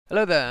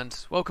Hello there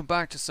and welcome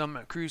back to some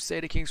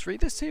Crusader Kings 3.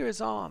 This here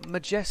is our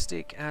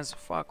majestic as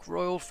fuck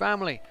royal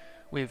family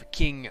with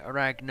King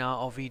Ragnar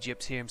of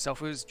Egypt here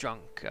himself, who's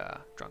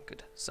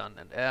drunkard son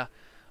and heir.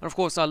 And of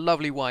course our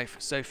lovely wife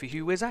Sophie,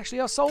 who is actually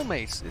our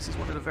soulmate. This is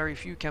one of the very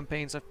few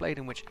campaigns I've played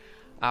in which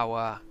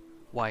our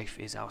wife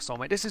is our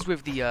soulmate. This is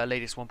with the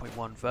latest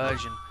 1.1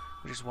 version,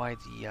 which is why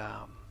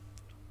the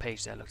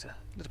page there looked a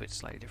little bit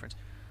slightly different.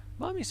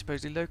 Mine is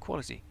supposedly low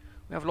quality.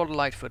 We have a lot of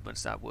light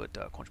footments that would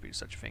contribute to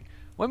such a thing.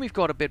 When we've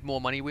got a bit more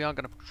money, we are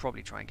going to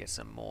probably try and get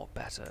some more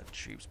better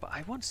troops. But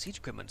I want siege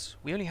equipment.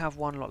 We only have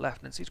one lot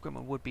left, and siege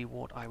equipment would be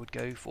what I would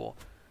go for.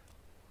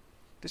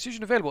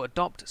 Decision available.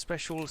 Adopt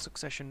special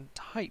succession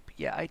type.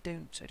 Yeah, I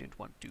don't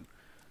want to.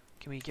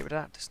 Can we get rid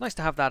of that? It's nice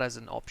to have that as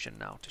an option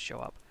now to show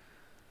up.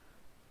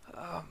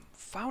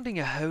 Founding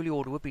a holy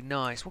order would be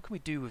nice. What can we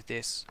do with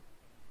this?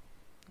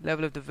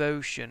 Level of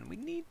devotion. We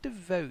need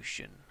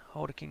devotion.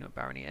 Hold a kingdom,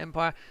 barony,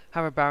 empire.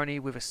 Have a barony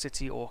with a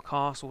city or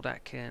castle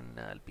that can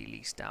be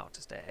leased out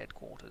as their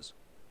headquarters.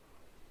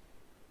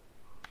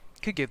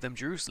 Could give them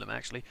Jerusalem,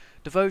 actually.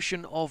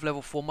 Devotion of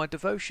level 4. My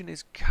devotion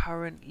is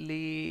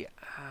currently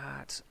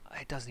at...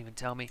 It doesn't even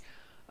tell me.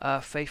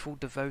 Faithful,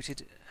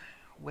 devoted.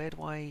 Where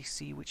do I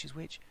see which is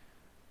which?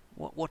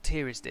 What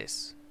tier is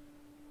this?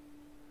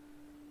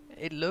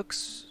 It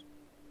looks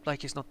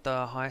like it's not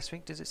the highest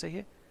thing. Does it say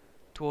here?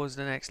 Towards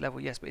the next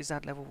level. Yes, but is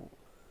that level...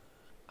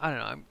 I don't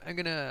know, I'm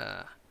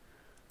gonna...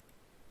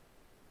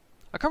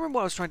 I can't remember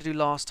what I was trying to do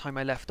last time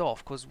I left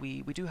off, because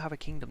we do have a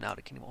kingdom now,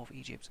 the Kingdom of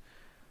Egypt.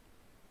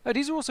 Oh,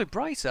 these are also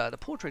brighter. The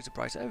portraits are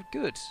brighter. Oh,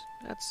 good.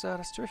 That's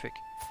terrific.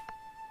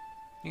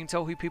 You can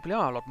tell who people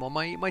are a lot more.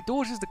 My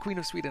daughter's the Queen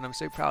of Sweden. I'm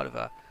so proud of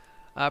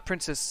her.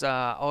 Princess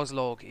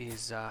Oslog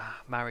is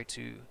married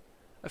to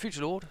a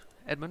future lord,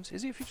 Edmund.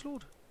 Is he a future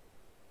lord?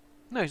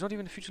 No, he's not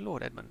even a future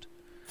lord, Edmund.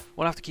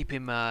 We'll have to keep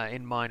him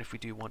in mind if we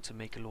do want to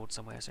make a lord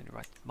somewhere. So,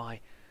 right, my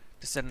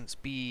descendants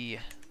be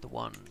the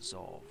ones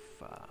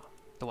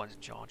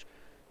in charge.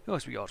 Who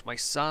else we got? My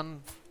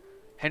son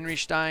Henry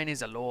Stein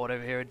is a lord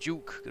over here, a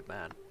duke. Good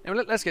man.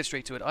 Anyway, let's get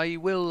straight to it. I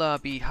will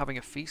be having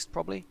a feast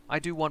probably. I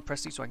do want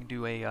prestige so I can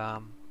do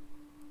a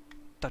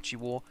duchy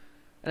war,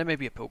 and then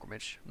maybe a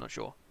pilgrimage. I'm not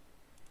sure.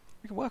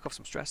 We can work off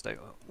some stress though.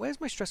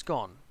 Where's my stress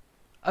gone?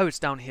 Oh, it's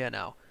down here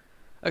now.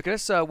 Okay,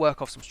 let's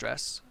work off some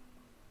stress.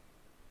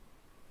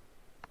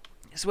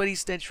 Sweaty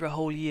stench for a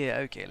whole year.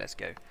 Okay, let's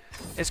go.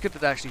 It's good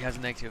that it actually has a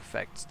negative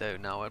effect, though,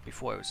 now.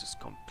 Before it was just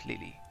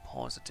completely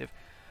positive.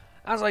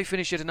 As I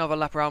finish yet another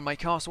lap around my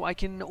castle, I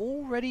can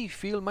already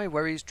feel my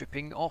worries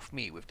dripping off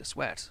me with the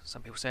sweat.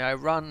 Some people say I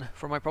run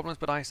from my problems,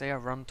 but I say I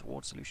run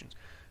towards solutions.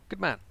 Good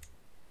man.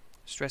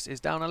 Stress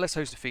is down. Now let's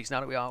host a feast now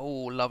that we are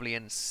all lovely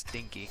and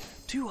stinky.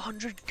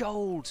 200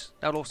 gold!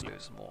 That will also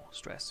lose more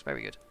stress.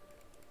 Very good.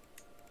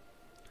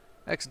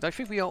 Excellent. I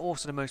think we are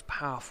also the most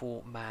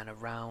powerful man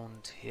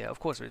around here.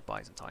 Of course there is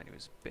Byzantine, who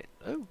is a bit...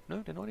 Oh,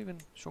 no, they're not even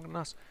stronger than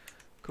us.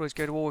 Could always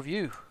go to war with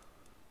you.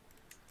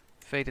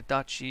 Fated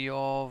Duchy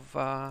of...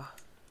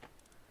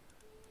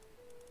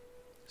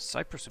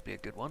 Cyprus would be a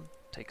good one.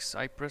 Take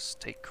Cyprus,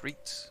 take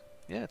Crete.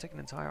 Yeah, take an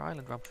entire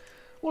island realm.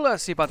 We'll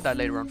see about that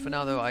later on. For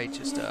now, though, I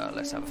just...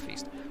 let's have a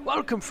feast.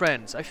 Welcome,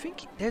 friends! I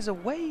think there's a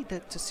way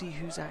to see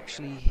who's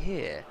actually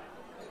here.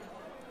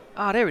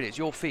 Ah, there it is.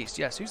 Your feast.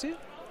 Yes, who's here?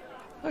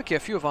 Okay,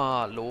 a few of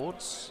our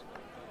lords.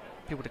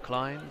 People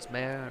declines,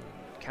 mayor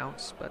and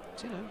counts, but,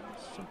 you know,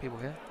 some people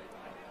here.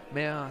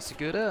 Mayor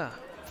Sigurda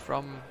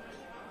from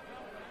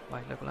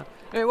my local land.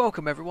 Anyway,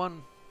 welcome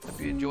everyone. Hope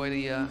you enjoy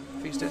the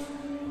feast here.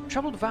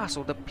 Troubled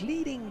vassal. The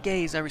pleading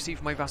gaze I receive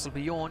from my vassal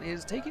Bjorn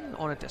is taking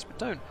on a desperate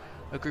tone.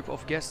 A group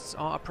of guests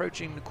are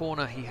approaching the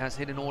corner he has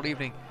hidden all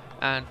evening,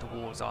 and the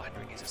walls are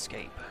hindering his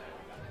escape.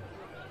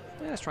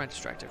 Yeah, let's try and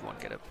distract everyone,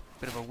 get a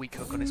bit of a weak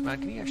hook on this man.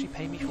 Can he actually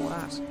pay me for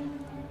that?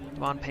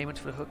 Demand payment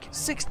for the hook.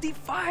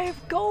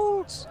 65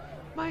 golds!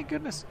 My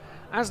goodness.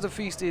 As the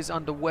feast is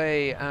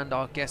underway and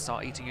our guests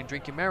are eating and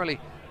drinking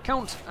merrily,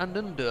 Count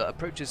Anunda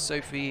approaches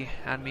Sophie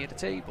and me at the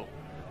table.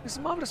 This is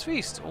a marvellous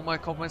feast. All my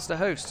compliments to the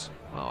host.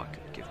 Oh, I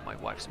could give my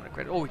wife some of the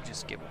credit, or we could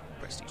just give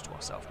prestige to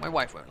ourselves. My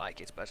wife won't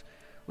like it, but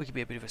we could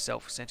be a bit of a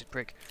self-centered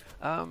prick.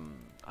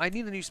 I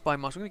need a new spy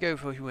master. I'm going to go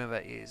for whoever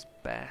is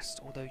best,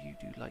 although you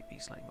do like me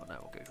slightly more. No,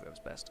 we'll go for whoever's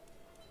best.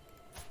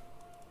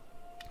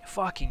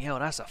 Fucking hell,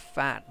 that's a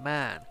fat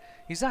man.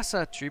 He's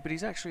Asa true, but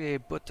he's actually a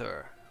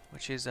butter,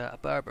 which is a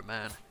Berber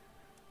man.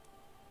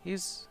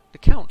 He's the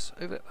count.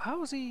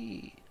 How is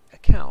he a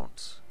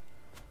count?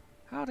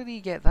 How did he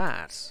get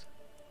that?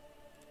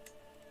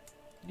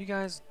 You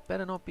guys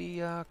better not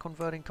be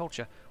converting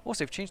culture.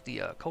 Also, they've changed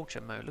the culture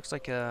mode. Looks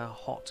like a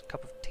hot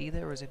cup of tea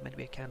there, or is it meant to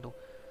be a candle?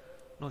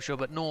 Not sure,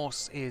 but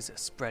Norse is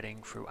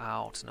spreading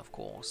throughout, and of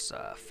course,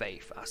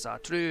 Faith Asa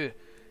true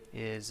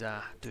is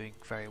doing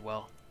very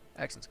well.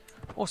 Excellent.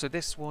 Also,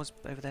 this was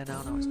over there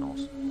now. No, it's not.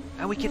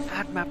 And we can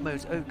add map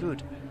modes. Oh,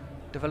 good.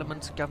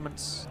 Development,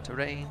 governments,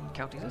 terrain,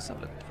 counties. Let's have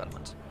a look at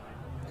development.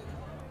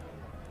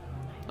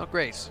 Not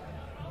great.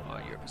 Oh,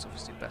 Europe is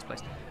obviously the best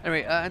place.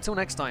 Anyway, until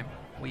next time,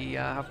 we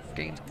have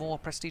gained more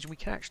prestige and we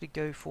can actually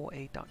go for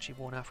a duchy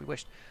war now if we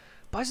wished.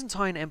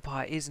 Byzantine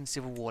Empire is in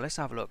civil war. Let's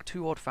have a look.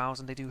 2 odd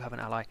thousand. They do have an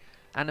ally.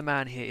 And the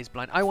man here is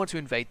blind. I want to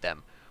invade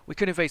them. We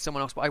could invade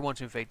someone else, but I want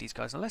to invade these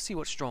guys. Now let's see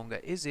what's stronger.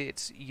 Is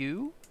it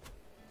you?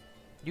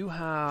 You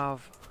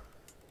have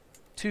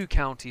 2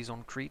 counties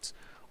on Crete.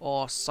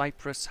 Or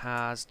Cyprus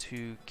has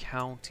 2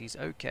 counties.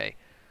 Okay.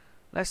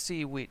 Let's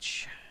see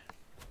which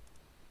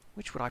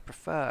would I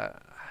prefer.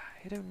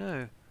 I don't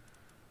know.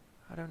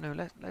 I don't know.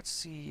 Let's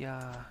see.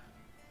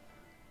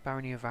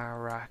 Barony of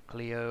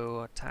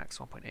Araclio, tax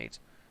 1.8.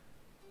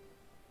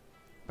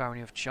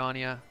 Barony of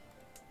Charnia,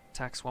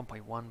 tax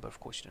 1.1, but of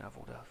course you don't have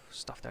all the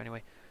stuff there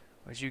anyway.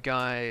 Whereas you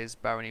guys,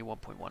 Barony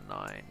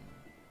 1.19.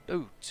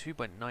 Oh,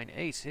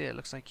 2.98 here.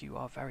 Looks like you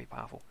are very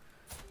powerful.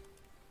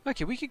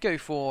 Okay, we could go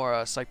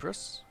for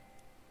Cyprus.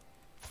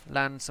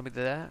 Land somebody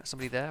there.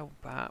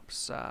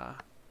 Perhaps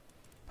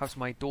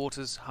my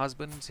daughter's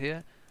husband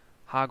here.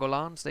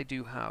 Hargolands. They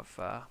do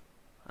have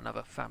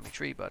another family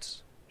tree,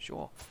 but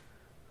sure.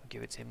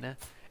 Give it to him there.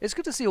 It's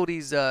good to see all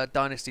these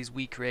dynasties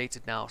we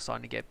created now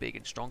starting to get big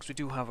and strong. So we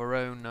do have our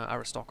own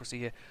aristocracy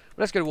here.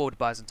 But let's go to war with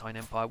the Byzantine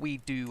Empire. We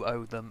do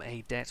owe them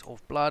a debt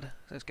of blood.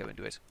 So let's go and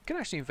do it. We can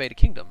actually invade a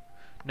kingdom.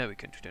 No, we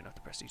couldn't. We don't have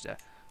the prestige there.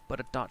 But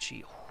a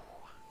duchy.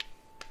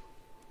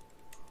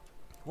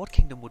 What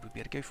kingdom would we be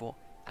able to go for?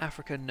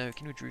 Africa, no.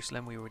 Kingdom of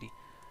Jerusalem, we already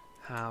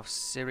have.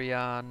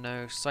 Syria,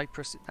 no.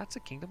 Cyprus, that's a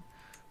kingdom.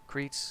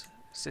 Crete,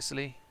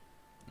 Sicily,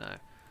 no.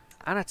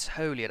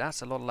 Anatolia,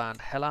 that's a lot of land.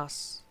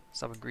 Hellas,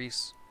 southern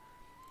Greece.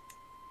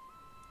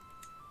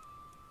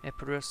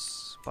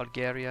 Epirus,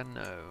 Bulgaria,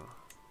 no.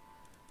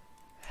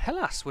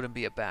 Hellas wouldn't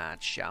be a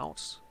bad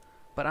shout,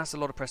 but that's a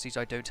lot of prestige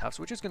I don't have,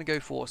 so we're just going to go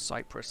for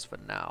Cyprus for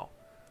now.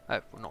 Oh,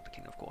 well, not the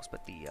kingdom, of course,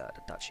 but the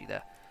duchy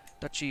there.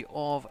 Duchy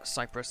of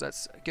Cyprus.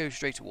 Let's go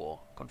straight to war.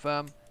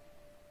 Confirm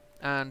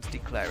and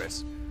declare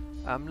it.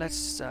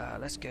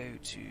 Let's go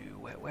to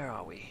where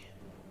are we?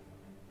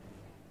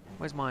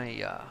 Where's my?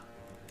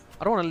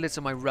 I don't want to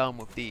litter my realm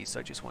with these, so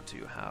I just want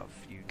to have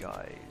you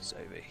guys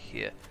over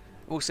here.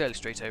 We'll sail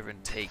straight over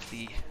and take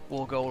the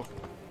war goal.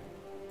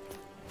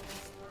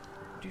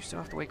 We do still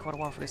have to wait quite a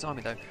while for this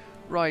army, though.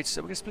 Right,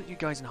 so we're going to split you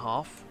guys in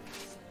half.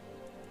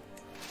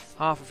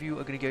 Half of you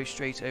are going to go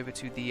straight over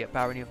to the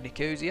Barony of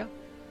Nicosia,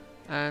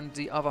 and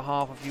the other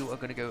half of you are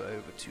going to go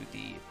over to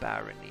the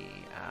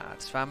Barony at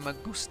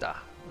Famagusta.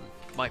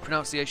 My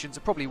pronunciations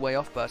are probably way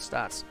off, but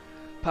that's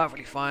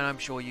perfectly fine. I'm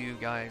sure you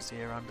guys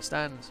here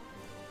understand.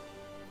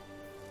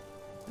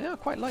 Yeah,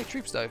 quite light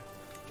troops, though.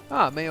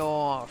 Mayor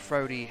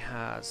Frody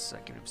has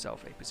given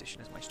himself a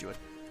position as my steward.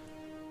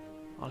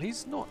 Well,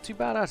 he's not too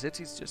bad at it.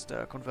 He's just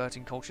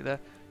converting culture there.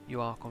 You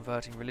are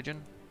converting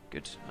religion.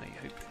 Good. I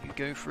hope you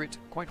go for it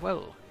quite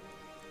well.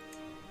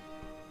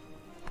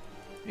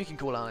 You can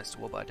call allies to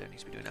war, but I don't need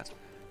to be doing that.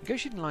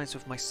 Negotiating alliance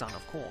with my son,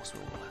 of course.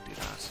 We'll do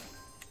that.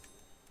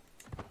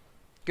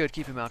 Good.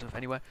 Keep him out of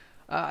anywhere.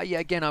 Yeah,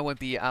 again, I won't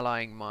be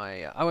allying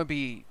my... I won't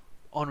be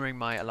honouring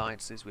my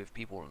alliances with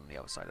people on the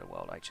other side of the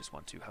world. I just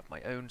want to have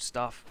my own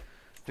stuff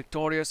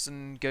victorious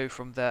and go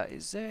from there.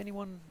 Is there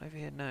anyone over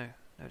here? No.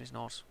 No, it is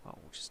not. Well,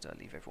 we'll just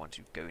leave everyone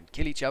to go and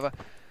kill each other.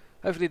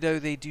 Hopefully, though,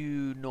 they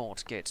do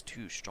not get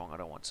too strong. I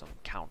don't want some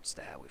counts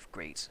there with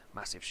great,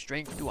 massive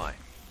strength, do I?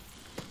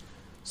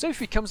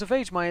 Sophie comes of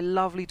age, my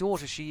lovely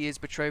daughter. She is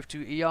betrothed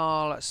to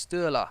Jarl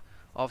Sturla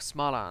of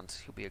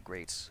Smaland. He'll be a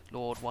great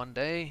lord one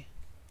day.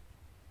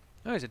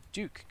 Oh, he's a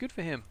duke. Good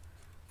for him.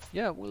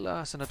 Yeah,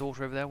 we'll send our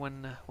daughter over there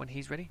when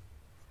he's ready.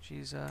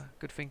 She's a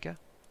good thinker.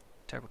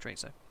 Terrible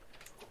traits, though.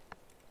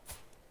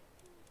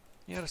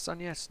 You had a son?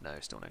 Yes? No,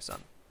 still no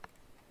son.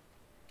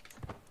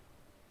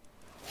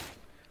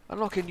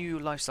 Unlock a new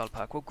lifestyle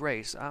perk. Well,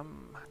 great.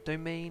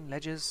 Domain,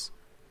 ledgers,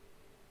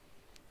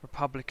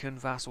 Republican,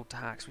 vassal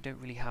tax. We don't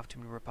really have too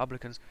many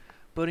Republicans.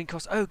 Building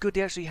costs. Oh, good.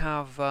 They actually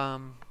have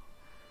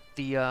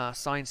the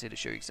signs here to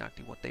show you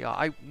exactly what they are.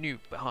 I knew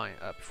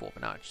before,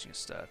 but now I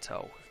just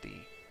tell with the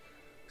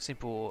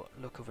simple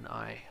look of an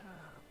eye.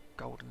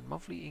 Golden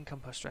monthly income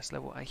per stress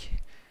level. I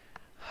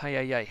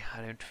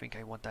don't think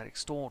I want that.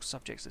 Extort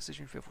subjects,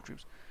 decision, fearful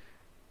troops.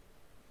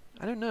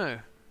 I don't know.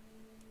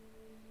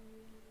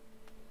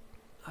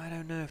 I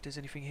don't know if there's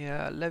anything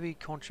here. Levy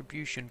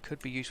contribution could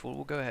be useful.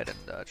 We'll go ahead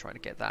and try to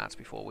get that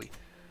before we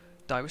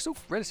die. We're still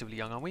relatively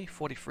young, aren't we?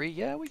 43.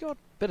 Yeah, we got a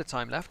bit of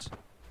time left.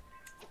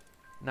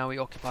 Now we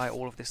occupy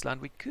all of this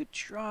land. We could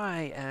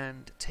try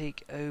and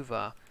take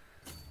over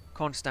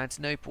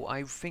Constantinople.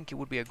 I think it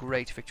would be a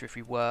great victory if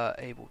we were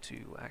able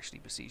to actually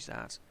besiege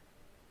that.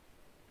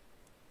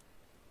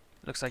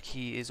 Looks like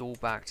he is all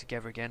back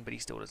together again, but he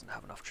still doesn't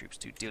have enough troops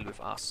to deal with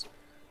us.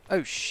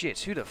 Oh shit,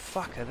 who the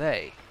fuck are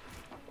they?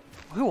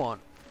 Who on?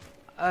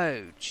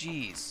 Oh,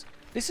 jeez.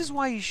 This is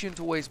why you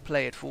shouldn't always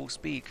play at full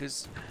speed,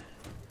 because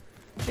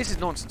this is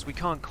nonsense. We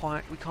can't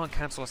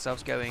cancel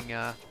ourselves going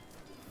to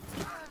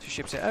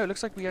ships here. Oh, it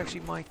looks like we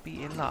actually might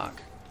be in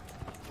luck.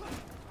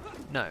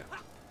 No.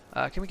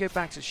 Can we go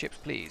back to the ships,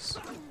 please?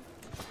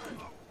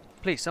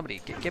 Please,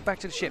 somebody, get back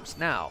to the ships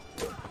now.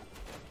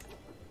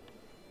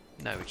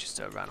 No, we just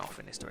ran off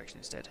in this direction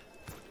instead.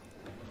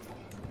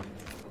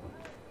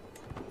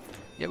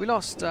 Yeah, we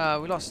lost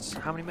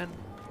how many men?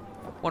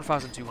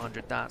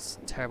 1,200, that's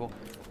terrible.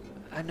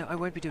 No, I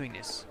won't be doing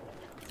this.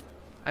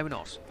 I will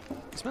not.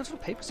 It smells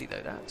of papacy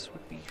though, that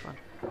would be fun.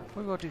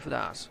 What do I do for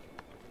that?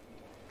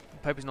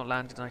 Pope is not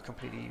landed and I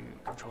completely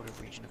control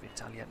the region of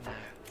Italia. No,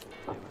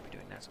 I won't be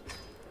doing that.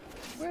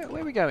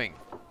 Where are we going?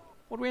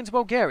 What, are we into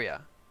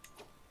Bulgaria?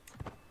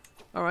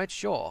 Alright,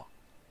 sure.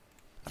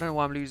 I don't know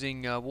why I'm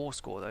losing war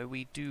score though.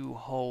 We do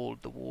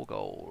hold the war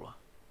goal.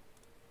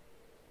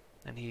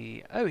 And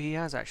he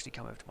has actually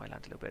come over to my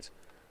land a little bit.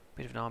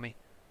 Bit of an army.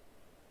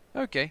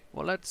 Okay,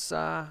 well let's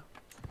go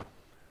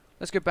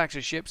back to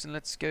the ships and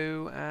let's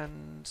go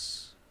and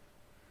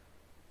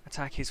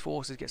attack his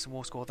forces, get some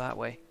war score that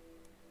way.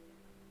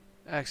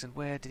 Excellent.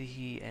 Where did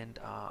he end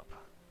up?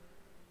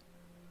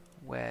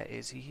 Where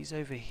is he? He's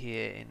over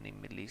here in the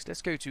Middle East.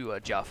 Let's go to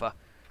Jaffa.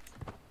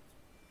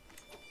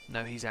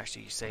 No, he's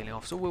actually sailing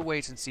off, so we'll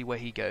wait and see where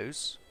he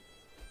goes.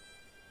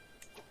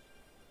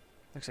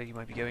 Looks like he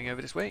might be going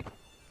over this way.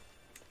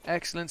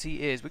 Excellent,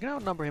 he is. We're going to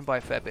outnumber him by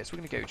a fair bit, so we're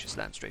going to go just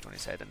land straight on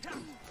his head and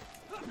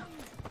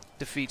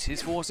defeat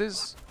his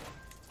forces.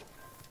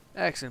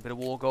 Excellent, bit of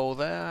war goal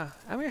there.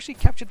 And we actually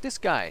captured this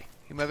guy,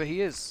 whomever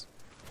he is.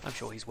 I'm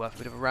sure he's worth a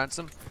bit of a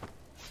ransom.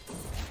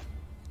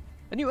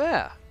 A new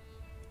heir.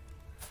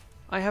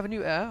 I have a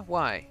new heir?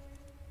 Why?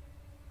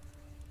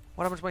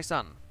 What happened to my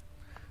son?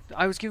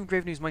 I was given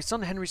grave news. My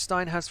son Henry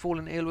Stein has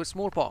fallen ill with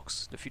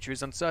smallpox. The future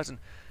is uncertain.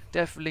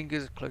 Death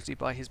lingers closely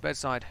by his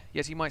bedside.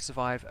 Yet he might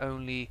survive.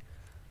 Only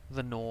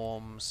the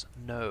norms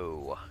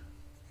know.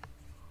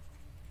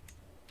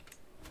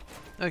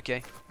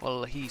 Okay.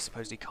 Well, he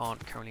supposedly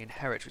can't currently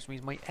inherit, which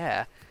means my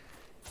heir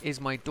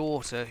is my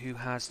daughter, who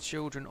has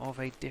children of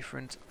a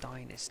different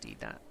dynasty.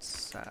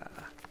 That's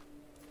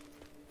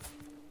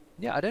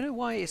yeah, I don't know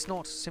why it's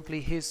not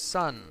simply his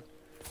son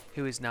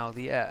who is now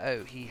the heir.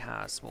 Oh, he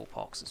has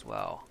smallpox as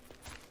well.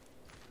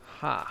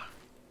 Ha.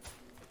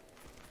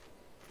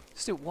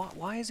 Still,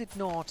 why is it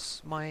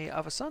not my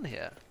other son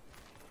here?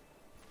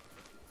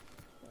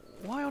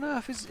 Why on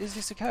earth is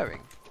this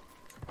occurring?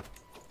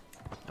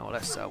 Oh,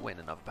 let's win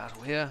another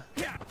battle here.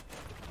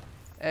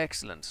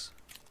 Excellent.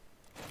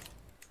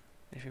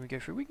 If we go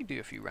through, we can do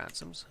a few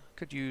ransoms.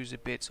 Could use a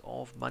bit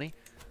of money.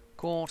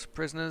 Court,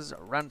 prisoners,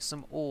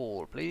 ransom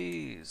all,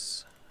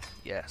 please.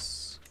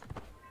 Yes.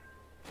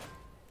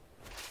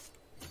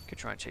 Could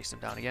try and chase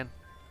them down again.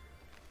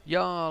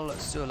 Jarl,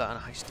 Sula and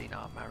Heistin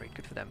are married.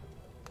 Good for them.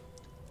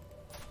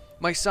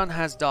 My son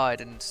has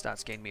died and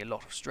that's gained me a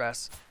lot of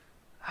stress.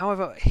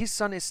 However, his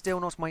son is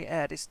still not my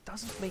heir. This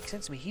doesn't make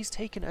sense to me. He's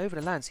taken over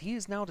the lands. He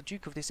is now the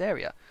Duke of this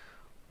area.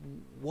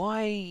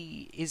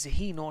 Why is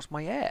he not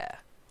my heir?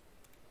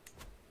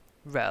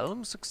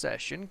 Realm,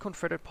 succession,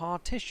 confederate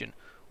partition.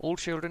 All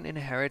children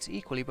inherit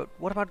equally, but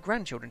what about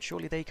grandchildren?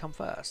 Surely they come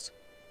first.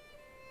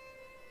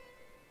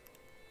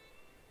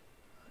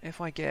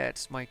 If I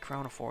get my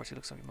crown authority,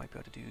 looks like we might be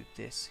able to do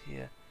this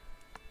here.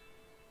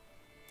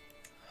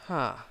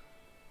 Huh.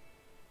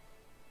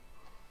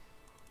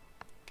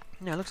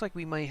 Yeah, looks like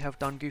we may have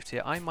done goofed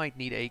here. I might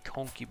need a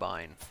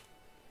concubine.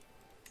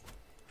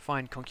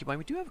 Fine concubine.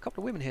 We do have a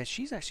couple of women here.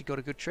 She's actually got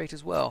a good trait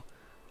as well.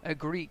 A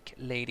Greek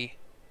lady.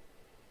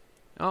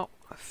 Oh,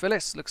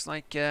 Phyllis, looks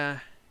like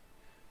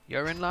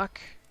you're in luck.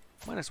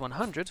 Minus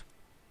 100.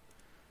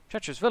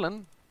 Treacherous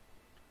villain.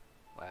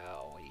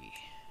 Well,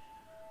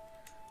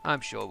 I'm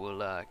sure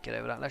we'll get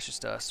over that. Let's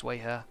just sway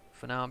her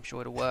for now. I'm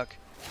sure it'll work.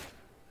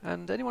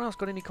 And anyone else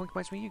got any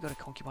concubines for me? You got a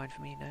concubine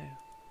for me? No.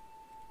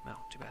 No,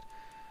 too bad.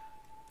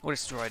 We'll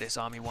destroy this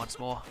army once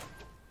more.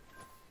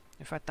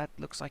 In fact, that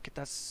looks like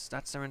that's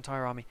their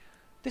entire army.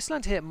 This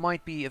land here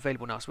might be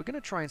available now, so we're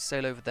going to try and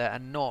sail over there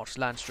and not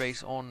land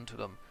straight onto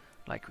them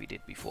like we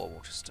did before.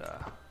 We'll just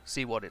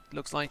see what it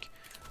looks like.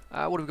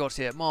 What have we got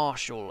here?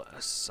 Marshal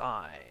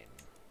assign.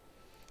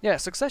 Yeah,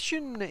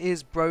 succession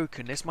is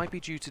broken. This might be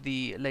due to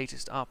the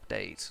latest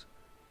update.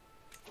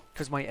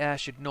 Because my heir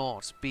should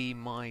not be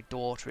my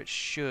daughter. It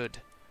should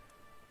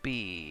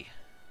be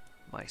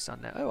my son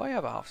now. Oh, I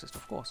have a half-sister,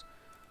 of course.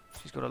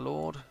 She's got a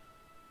lord.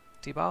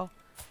 Tibal.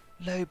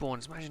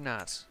 Lowborns, imagine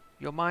that.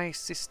 You're my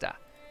sister,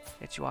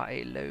 yet you are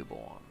a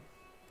lowborn.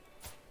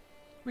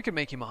 We could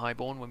make him a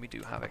highborn when we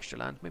do have extra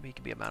land. Maybe he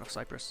can be a man of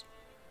Cyprus.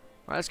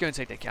 Right, let's go and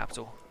take their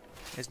capital.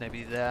 There's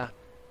nobody there.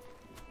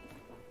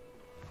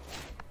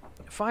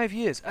 5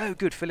 years. Oh,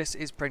 good. Phyllis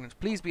is pregnant.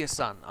 Please be a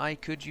son. I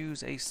could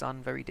use a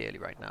son very dearly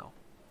right now.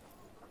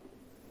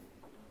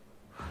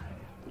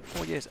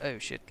 4 years. Oh,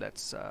 shit.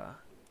 Let's go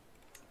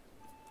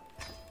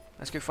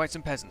fight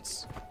some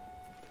peasants.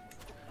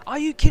 Are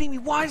you kidding me?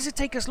 Why does it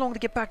take us longer to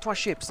get back to our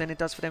ships than it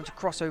does for them to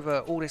cross over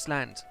all this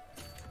land?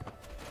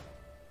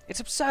 It's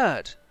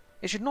absurd.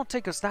 It should not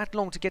take us that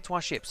long to get to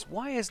our ships.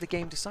 Why has the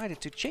game decided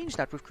to change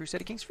that with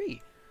Crusader Kings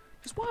 3?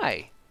 Just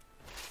why?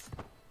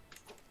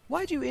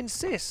 Why do you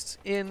insist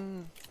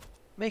in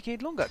making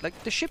it longer?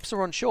 Like, the ships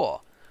are on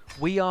shore.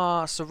 We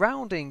are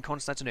surrounding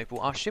Constantinople.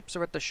 Our ships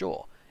are at the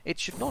shore. It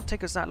should not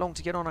take us that long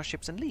to get on our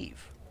ships and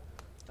leave.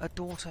 A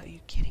daughter? Are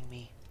you kidding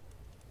me?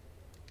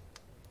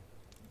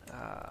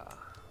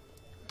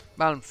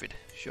 Malmfrid,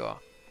 sure.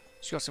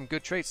 She's got some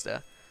good traits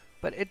there.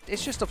 But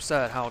it's just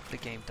absurd how the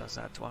game does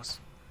that to us.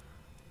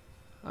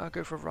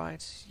 Go for a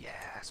ride? Yeah,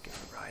 let's go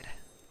for a ride.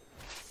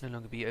 No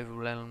longer be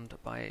overwhelmed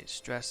by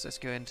stress. Let's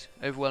go and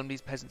overwhelm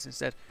these peasants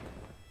instead.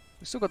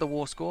 We've still got the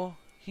war score.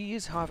 He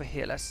is, however,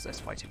 here. Let's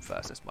fight him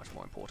first. That's much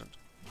more important.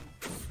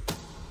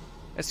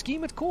 A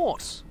scheme at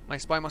court. My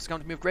spy must come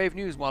to me with grave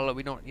news while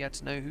we don't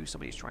yet know who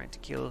somebody is trying to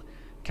kill.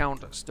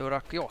 Count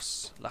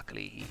Storakios.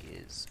 Luckily, he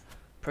is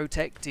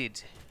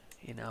protected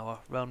in our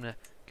realm now.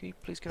 Can you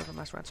please go for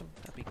mass ransom?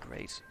 That'd be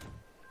great.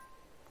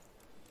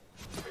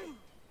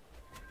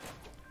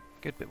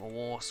 Good bit more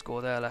war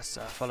score there. Let's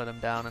follow them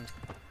down and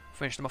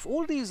finish them off.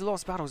 All of these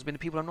lost battles have been to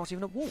people I'm not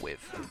even at war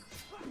with.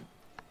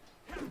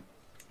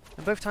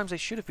 And both times they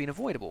should have been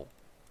avoidable.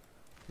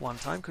 One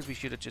time because we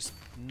should have just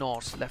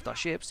not left our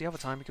ships. The other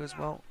time because,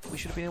 well, we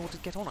should have been able to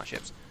get on our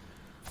ships.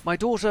 My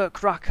daughter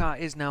Kraka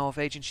is now of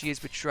age and she is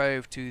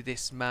betrothed to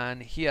this man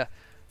here.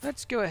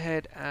 Let's go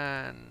ahead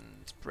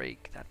and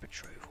break that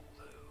betrothal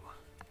though.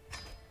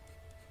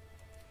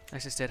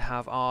 Let's instead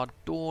have our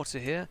daughter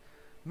here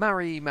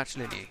marry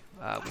Matrilineal.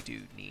 We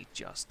do need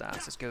just that.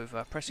 Let's go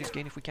with prestige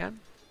gain if we can.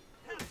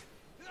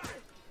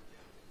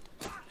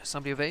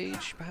 Somebody of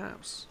age,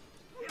 perhaps.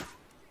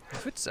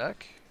 Fitzek.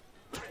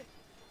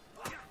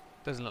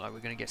 Doesn't look like we're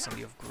going to get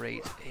somebody of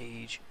great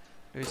age.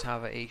 Let's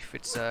have a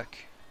Fitzek.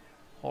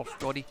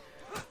 Hofgodi.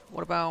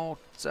 What about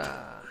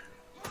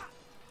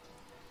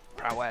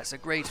prowess? A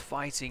great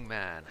fighting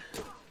man.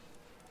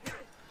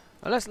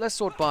 Let's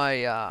sort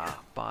by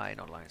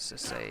not lines.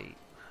 Let's say,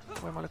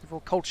 what am I looking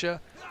for? Culture,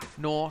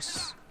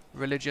 Norse,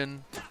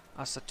 religion,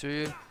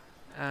 Asatur,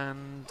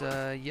 and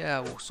yeah,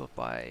 we'll sort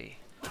by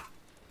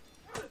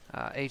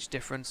age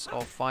difference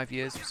of 5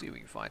 years. We'll see what we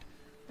can find.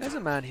 There's a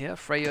man here,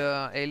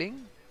 Freyr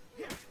Ailing,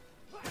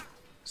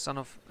 son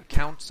of a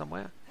count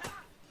somewhere.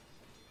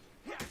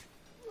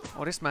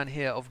 Oh, this man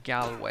here of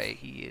Galway,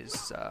 he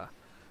is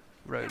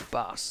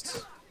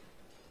robust.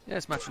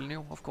 Yes,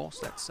 matrilineal, of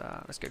course. Let's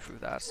go through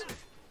that.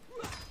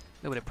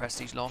 A little bit of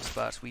prestige lost,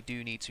 but we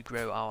do need to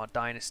grow our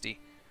dynasty.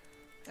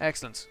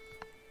 Excellent.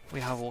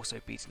 We have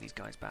also beaten these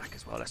guys back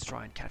as well. Let's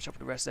try and catch up with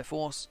the rest of their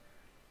force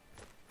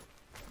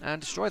and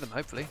destroy them,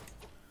 hopefully.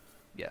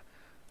 Yeah.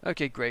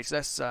 Okay, great.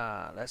 Let's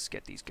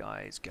get these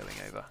guys going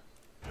over.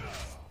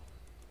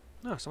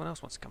 No, someone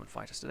else wants to come and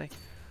fight us today.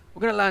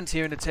 We're going to land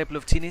here in the Temple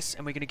of Tinis,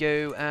 and we're going to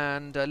go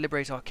and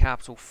liberate our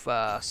capital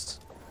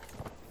first.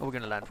 Or we're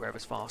going to land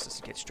wherever's fastest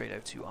to get straight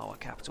over to our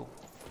capital.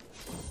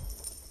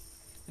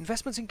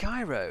 Investments in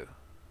Cairo.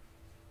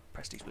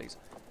 Prestige, please.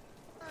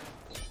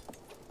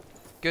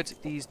 Good.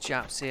 These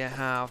Japs here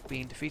have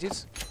been defeated.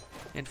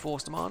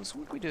 Enforced demands.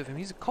 What do we do with him?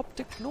 He's a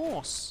Coptic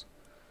Norse.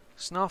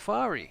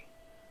 Snarfari.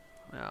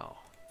 Now,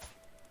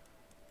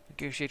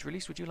 negotiate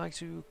release. Would you like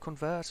to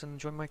convert and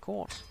join my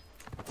court?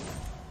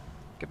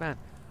 Good man.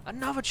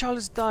 Another child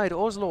has died.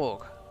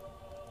 Oslorg.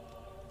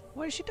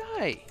 Why did she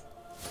die?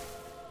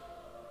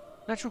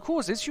 Natural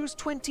causes? She was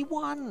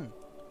 21.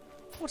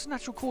 What's a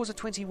natural cause at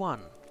 21?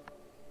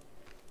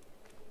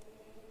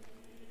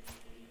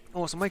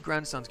 Oh, so my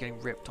grandson's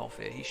getting ripped off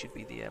here. He should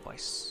be the heir by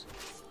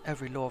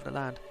every law of the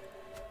land.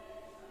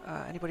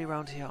 Anybody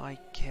around here I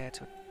care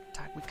to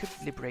attack? We could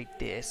liberate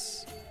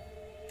this.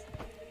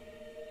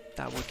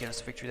 That would get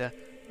us a victory there.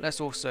 Let's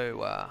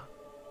also...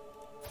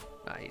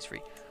 he's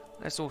free.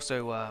 Let's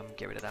also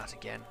get rid of that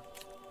again.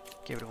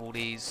 Get rid of all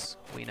these.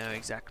 We know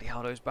exactly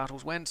how those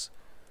battles went.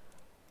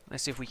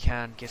 Let's see if we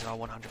can get our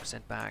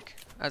 100% back,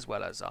 as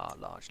well as our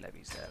large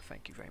levies there.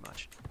 Thank you very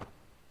much.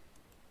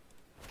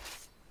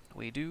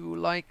 We do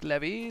like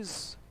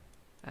levies,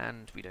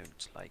 and we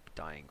don't like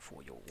dying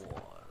for your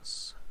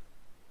wars.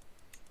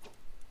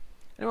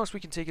 Anyone else we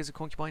can take as a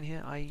concubine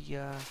here? I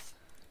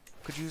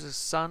could use a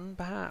son,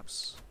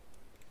 perhaps.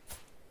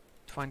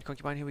 To find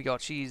concubine, here we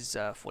got. She's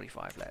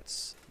 45.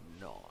 Let's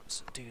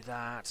not do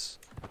that.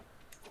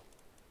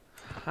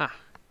 Ha.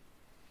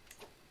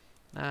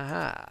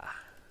 Aha.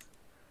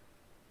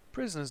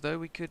 Prisoners, though,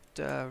 we could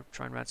try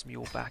and ransom you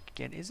all back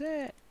again. Is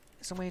there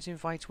some way to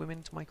invite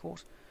women to my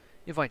court?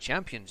 Invite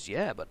champions,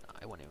 yeah, but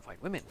I want to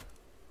invite women.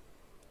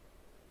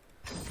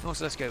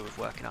 Also, let's go with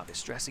working out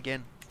this dress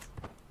again.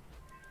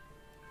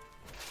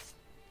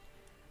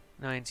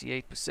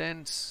 98%,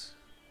 99%,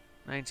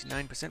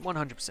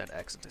 100%.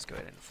 Excellent. Let's go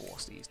ahead and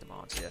enforce these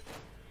demands here.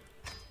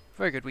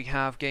 Very good. We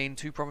have gained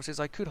 2 provinces.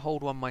 I could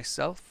hold one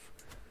myself.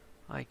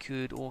 I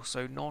could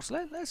also not.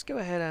 Let's go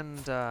ahead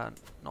and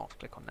not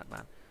click on that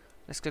man.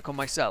 Let's click on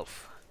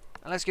myself.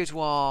 And let's go to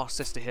our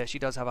sister here. She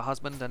does have a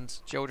husband and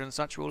children and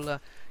such. We'll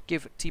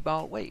give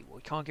Tibal... Wait, we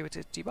can't give it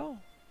to Tibal?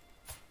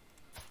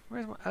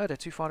 Where's my... Oh, they're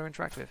too far to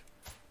interact with.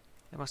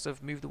 They must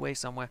have moved away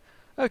somewhere.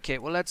 Okay,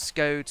 well, let's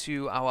go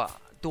to our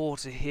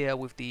daughter here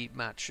with the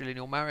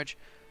matrilineal marriage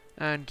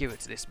and give it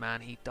to this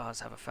man. He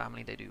does have a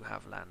family. They do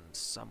have land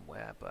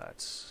somewhere,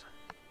 but...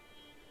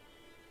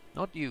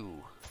 Not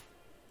you.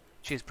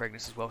 She is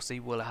pregnant as well, so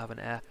you will have an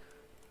heir.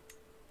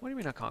 What do you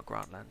mean I can't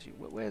grant land to you?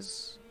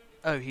 Where's...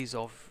 Oh, he's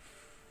off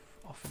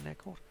in their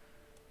court.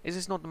 Is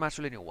this not the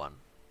matrilineal one?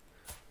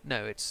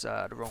 No, it's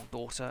the wrong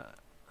daughter.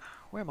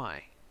 Where am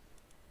I?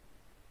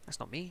 That's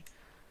not me.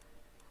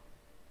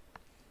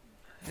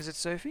 Is it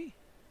Sophie?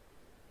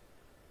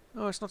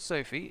 Oh, it's not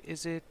Sophie.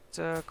 Is it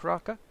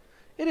Kraka?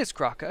 It is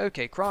Kraka.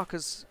 Okay,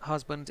 Kraka's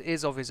husband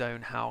is of his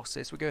own house.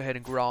 So we go ahead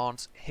and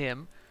grant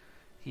him.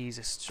 He's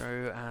a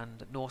Stro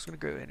and Norse. We're going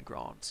to go ahead and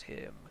grant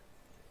him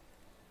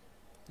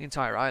the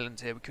entire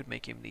island here. We could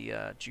make him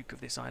the Duke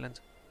of this island.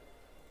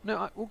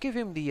 No, we'll give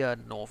him the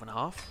northern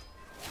half.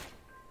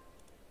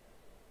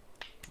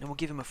 And we'll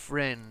give him a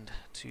friend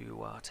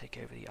to take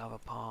over the other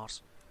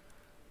part.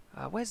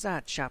 Where's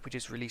that chap we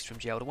just released from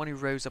jail? The one who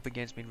rose up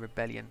against me in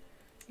rebellion.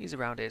 He's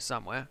around here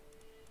somewhere.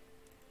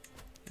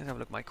 Let's have a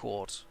look at my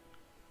court.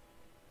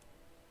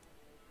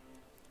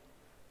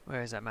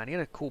 Where is that man? He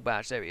had a cool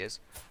badge. There he is.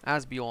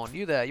 Asbjorn,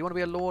 you there? You want to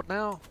be a lord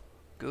now?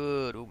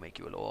 Good. We'll make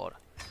you a lord.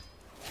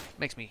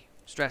 Makes me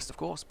stressed, of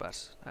course,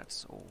 but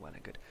that's all well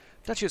and good.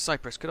 Duchy of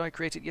Cyprus. Could I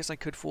create it? Yes, I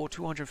could for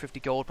 250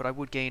 gold, but I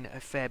would gain a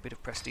fair bit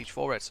of prestige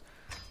for it.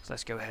 So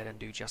let's go ahead and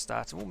do just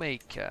that, and we'll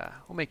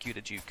make you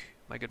the Duke,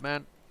 my good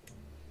man.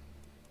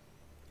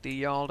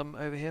 The Jarldom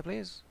over here,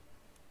 please.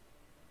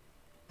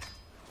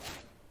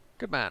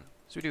 Good man.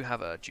 So we do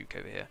have a Duke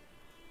over here.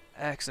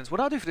 Excellent. What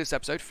I'll do for this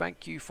episode,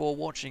 thank you for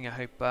watching. I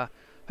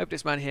hope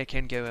this man here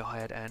can go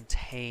ahead and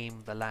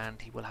tame the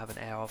land. He will have an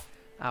heir of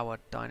our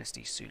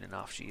dynasty soon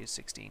enough. She is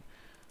 16.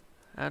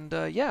 And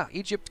yeah,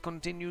 Egypt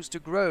continues to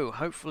grow.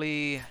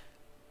 Hopefully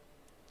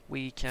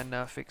we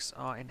can fix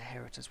our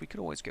inheritance. We could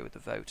always go with the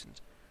vote and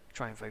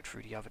try and vote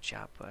through the other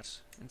chap,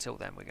 but until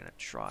then we're going to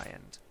try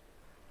and...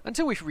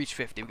 Until we reach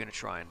 50, we're going to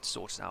try and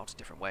sort it out a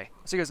different way.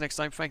 I'll see you guys next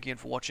time. Thank you again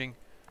for watching.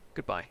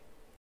 Goodbye.